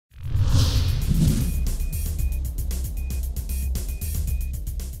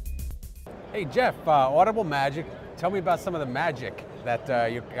Hey Jeff, Audible Magic, tell me about some of the magic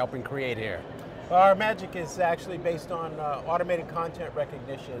that you're helping create here. Well, our magic is actually based on automated content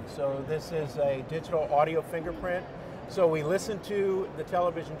recognition. So this is a digital audio fingerprint. So we listen to the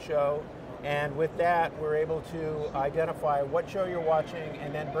television show, and with that we're able to identify what show you're watching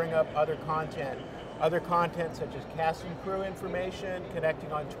and then bring up other content. Other content such as cast and crew information,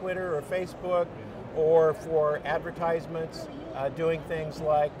 connecting on Twitter or Facebook, or for advertisements, doing things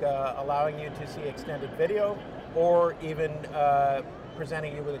like allowing you to see extended video, or even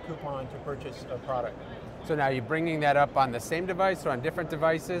presenting you with a coupon to purchase a product. So now you're bringing that up on the same device or on different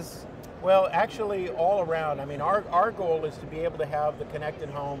devices? Well, actually all around. I mean, our goal is to be able to have the connected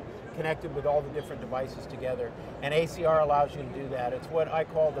home connected with all the different devices together, and ACR allows you to do that. It's what I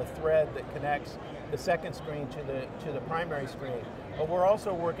call the thread that connects the second screen to the primary screen. But we're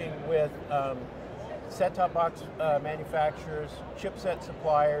also working with set-top box manufacturers, chipset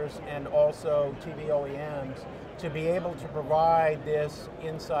suppliers, and also TV OEMs to be able to provide this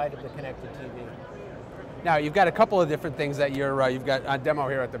inside of the connected TV. Now you've got a couple of different things that you've got on demo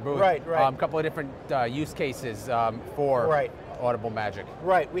here at the booth. Right, right. A couple of different use cases for Audible Magic.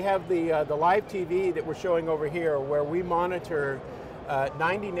 Right, we have the live TV that we're showing over here where we monitor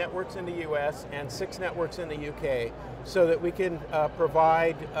 90 networks in the US and 6 networks in the UK so that we can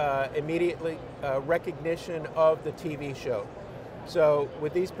provide immediately recognition of the TV show. So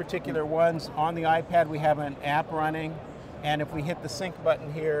with these particular ones, on the iPad we have an app running, and if we hit the sync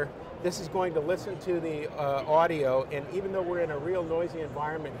button here, this is going to listen to the audio, and even though we're in a real noisy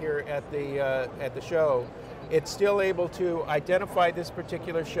environment here at the show, it's still able to identify this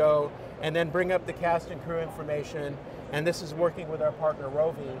particular show and then bring up the cast and crew information. And this is working with our partner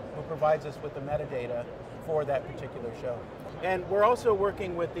Rovi, who provides us with the metadata for that particular show. And we're also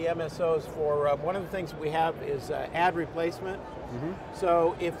working with the MSOs for, one of the things we have is ad replacement. Mm-hmm.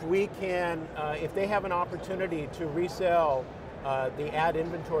 So if we can, if they have an opportunity to resell the ad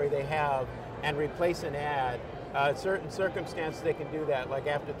inventory they have and replace an ad, certain circumstances they can do that, like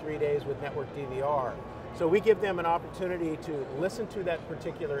after 3 days with network DVR. So we give them an opportunity to listen to that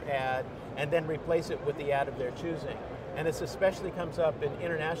particular ad and then replace it with the ad of their choosing. And this especially comes up in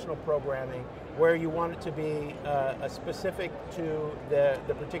international programming where you want it to be specific to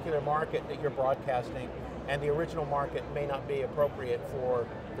the particular market that you're broadcasting, and the original market may not be appropriate for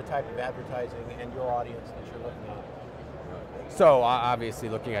the type of advertising and your audience that you're looking at. So obviously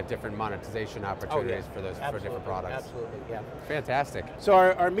looking at different monetization opportunities for those for different products. Absolutely, yeah. Fantastic. So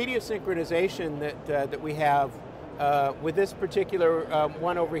our media synchronization that we have with this particular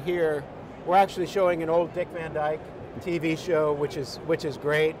one over here, we're actually showing an old Dick Van Dyke TV show, which is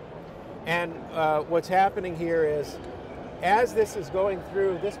great. And what's happening here is, as this is going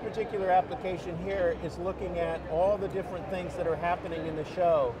through, this particular application here is looking at all the different things that are happening in the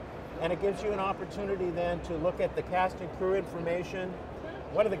show. And it gives you an opportunity then to look at the cast and crew information.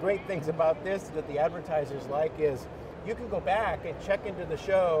 One of the great things about this that the advertisers like is you can go back and check into the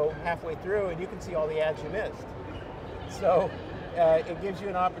show halfway through and you can see all the ads you missed. So it gives you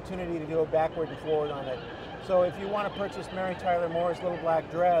an opportunity to go backward and forward on it. So if you want to purchase Mary Tyler Moore's Little Black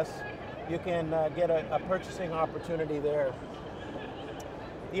Dress, you can get a purchasing opportunity there.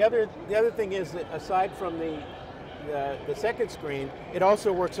 The other thing is that aside from the second screen, it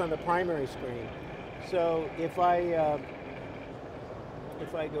also works on the primary screen. So if I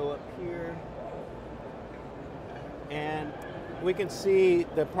go up here, and we can see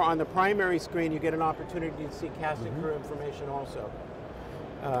on the primary screen, you get an opportunity to see cast and crew information also.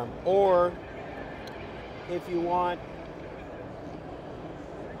 Or if you want,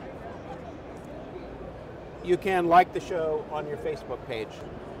 you can like the show on your Facebook page.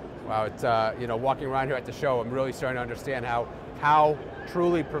 Wow, it's walking around here at the show, I'm really starting to understand how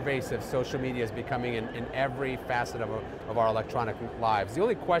truly pervasive social media is becoming in every facet of our electronic lives. The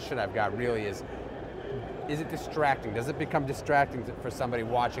only question I've got really is it distracting? Does it become distracting for somebody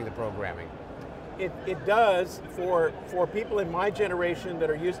watching the programming? It does for people in my generation that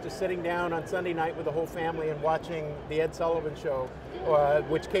are used to sitting down on Sunday night with the whole family and watching the Ed Sullivan Show,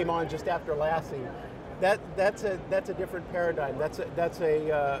 which came on just after Lassie. That's a different paradigm. That's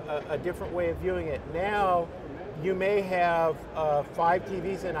a different way of viewing it. Now, you may have 5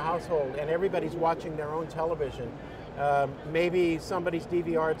 TVs in a household, and everybody's watching their own television. Maybe somebody's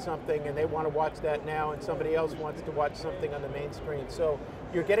DVR'd something, and they want to watch that now, and somebody else wants to watch something on the main screen. So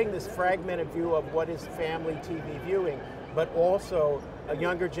you're getting this fragmented view of what is family TV viewing, but also a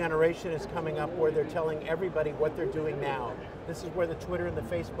younger generation is coming up where they're telling everybody what they're doing now. This is where the Twitter and the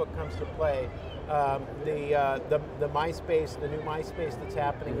Facebook comes to play. The MySpace, the new MySpace that's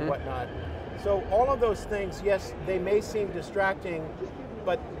happening and whatnot. So all of those things, yes, they may seem distracting,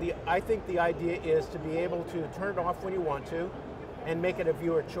 but I think the idea is to be able to turn it off when you want to and make it a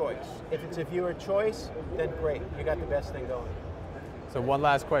viewer choice. If it's a viewer choice, then great, you got the best thing going. So one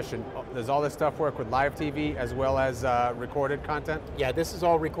last question. Does all this stuff work with live TV as well as recorded content? Yeah, this is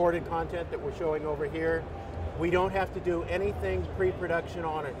all recorded content that we're showing over here. We don't have to do anything pre-production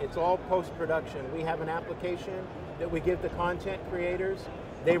on it. It's all post-production. We have an application that we give the content creators.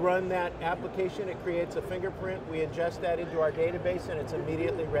 They run that application, it creates a fingerprint, we ingest that into our database, and it's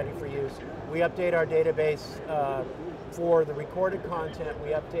immediately ready for use. We update our database for the recorded content,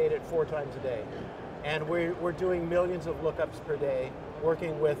 we update it 4 times a day. And we're doing millions of lookups per day,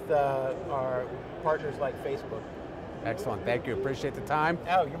 working with our partners like Facebook. Excellent, thank you, appreciate the time.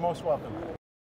 Oh, you're most welcome.